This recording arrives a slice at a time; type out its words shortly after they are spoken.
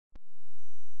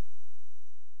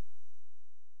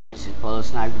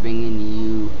POLOSNIPES bringing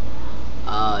you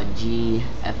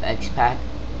GFX pack.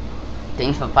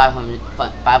 Thanks for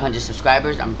 500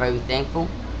 subscribers. I'm very thankful.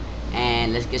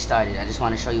 And let's get started. I just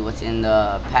want to show you what's in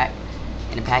the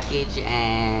package.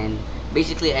 And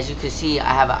basically, as you can see,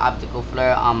 I have an optical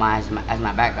flare on as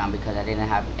my background because I didn't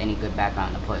have any good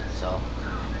background to put. So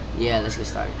yeah, let's get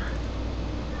started.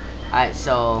 Alright,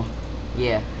 so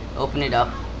yeah, open it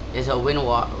up. There's a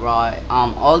WinRar.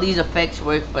 All these effects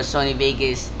work for Sony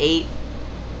Vegas 8,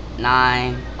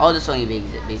 9, all the Sony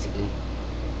Vegas basically.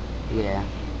 Yeah.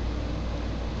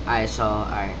 Alright,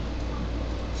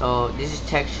 so this is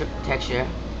texture.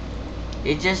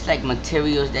 It's just like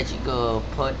materials that you could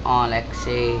put on, like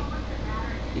say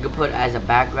you could put as a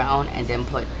background and then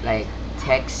put like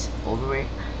text over it.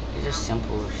 It's just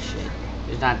simple shit.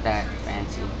 It's not that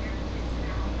fancy.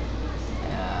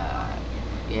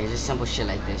 Yeah, just simple shit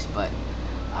like this. But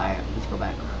alright, let's go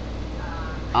back.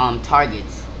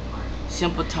 Targets,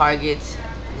 simple targets.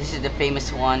 This is the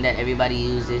famous one that everybody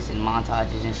uses in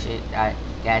montages and shit. That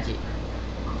gadget.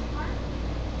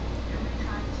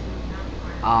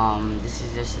 This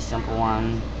is just a simple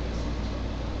one.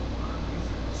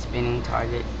 Spinning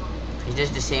target. It's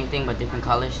just the same thing but different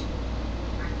colors.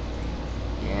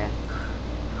 Yeah.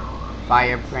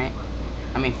 Fingerprint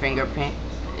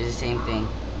is the same thing.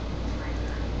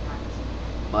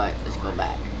 But let's go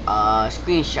back.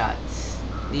 Screenshots.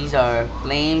 These are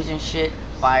flames and shit,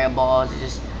 fireballs,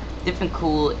 just different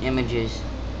cool images.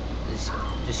 Just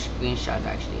screenshots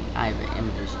actually, not even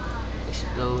images.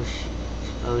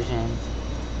 Explosions.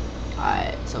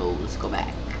 Alright, so let's go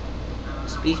back.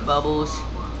 Speech bubbles.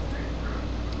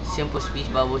 Simple speech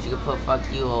bubbles. You can put fuck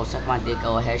you or suck my dick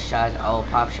or headshot or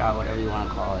pop shot, whatever you want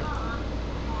to call it.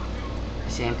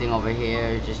 Same thing over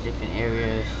here, just different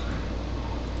areas.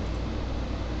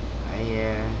 Right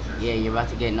here. Yeah, you're about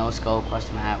to get no scope,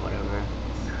 custom map, whatever.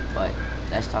 But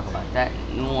let's talk about that.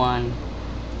 New one.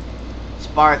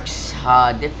 Sparks.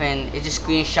 Different. It's just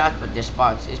screenshots, but they're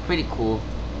sparks. It's pretty cool.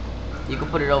 You can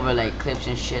put it over like clips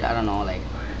and shit. I don't know, like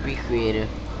be creative.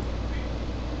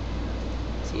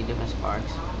 See different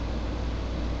sparks.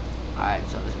 Alright,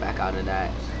 so let's back out of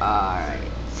that. Alright,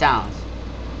 sounds.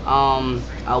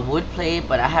 I would play it,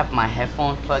 but I have my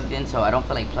headphones plugged in, so I don't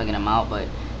feel like plugging them out. But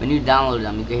when you download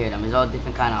them, you can hear them. It's all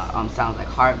different kind of sounds, like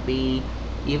heartbeat,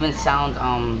 even sounds.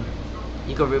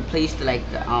 You could replace like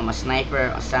a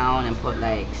sniper sound and put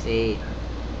like say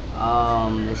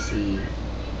let's see,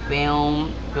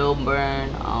 film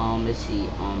burn, let's see,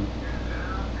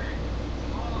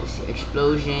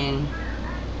 explosion,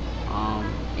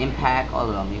 impact, all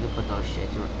of them. You can put those shit.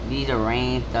 These are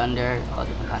rain, thunder, all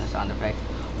different kind of sound effects.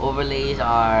 Overlays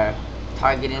are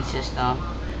targeting system,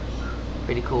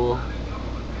 pretty cool.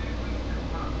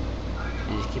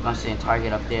 And just keep on saying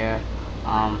target up there.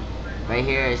 Right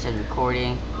here it says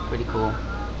recording, pretty cool.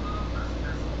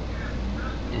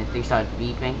 And the thing starts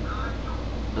beeping,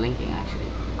 blinking actually,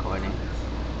 recording.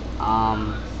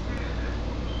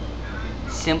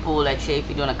 Simple, like say if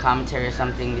you're doing a commentary or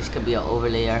something, this could be an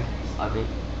overlayer of it.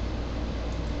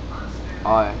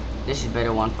 Or this is a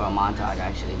better one for a montage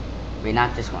actually. Wait,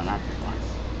 not this one.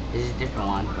 This is a different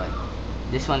one, but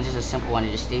this one's just a simple one.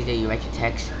 It just stays there. You write your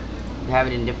text. You have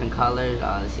it in different colors.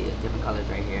 Let's see, different colors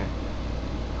right here.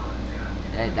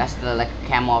 That's the like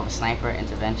camo of a sniper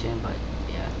intervention, but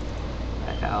yeah.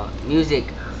 Back out. Music.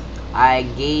 I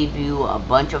gave you a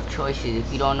bunch of choices.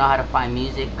 If you don't know how to find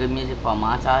music, good music for a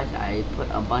montage, I put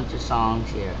a bunch of songs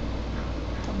here.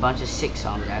 A bunch of sick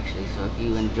songs actually. So if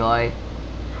you enjoy,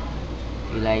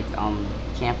 if you like,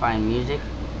 can't find music,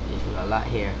 there's a lot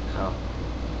here. So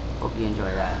hope you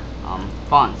enjoy that.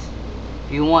 Fonts.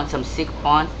 If you want some sick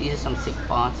fonts, these are some sick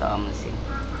fonts. Let's see.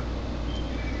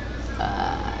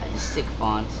 Sick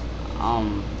fonts.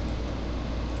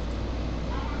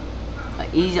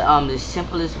 Easy. The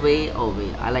simplest way. Oh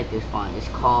wait, I like this font. It's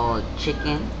called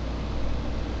Chicken.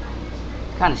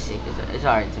 Kind of sick. It's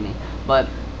alright to me. But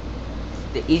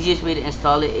the easiest way to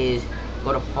install it is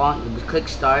go to font. Click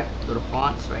start. Go to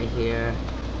fonts right here.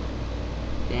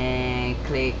 Then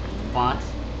click fonts.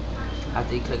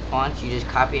 After you click fonts, you just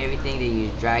copy everything. Then you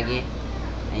just drag it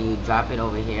and you drop it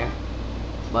over here.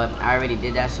 But I already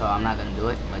did that, so I'm not gonna do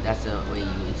it. But that's the way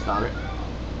you install it.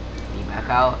 You back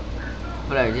out.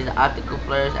 Blur. These are optical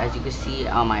blurs, as you can see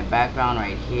on my background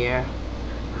right here.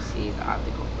 You see the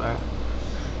optical blur.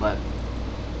 But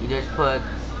you just put,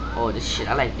 oh this shit,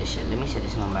 I like this shit. Let me set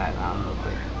this in my background real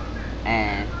quick.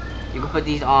 And you can put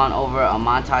these on over a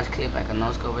montage clip, like a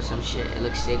no scope or some shit. It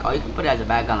looks sick. Or you can put it as a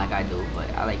background like I do, but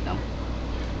I like them.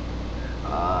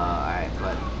 Alright,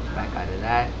 but back out of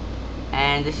that.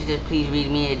 And this is just please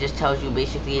read me. It just tells you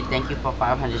basically thank you for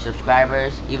 500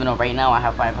 subscribers, even though right now I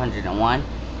have 501.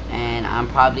 And I'm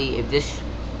probably, if this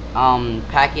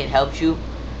packet helps you,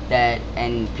 that,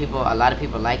 and a lot of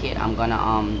people like it, I'm gonna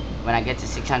when I get to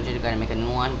 600 I'm gonna make a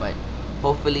new one. But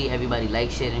hopefully everybody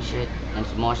likes it and shit, and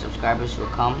some more subscribers will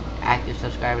come, active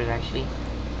subscribers actually.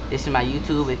 This is my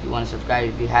YouTube if you want to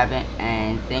subscribe if you haven't,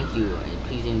 and thank you.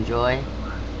 Please enjoy.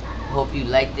 Hope you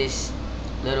like this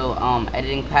little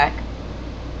editing pack,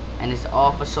 and it's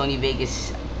all for Sony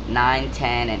Vegas 9,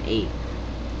 10, and 8.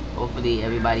 Hopefully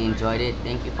everybody enjoyed it.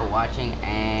 Thank you for watching,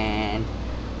 and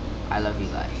I love you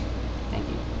guys.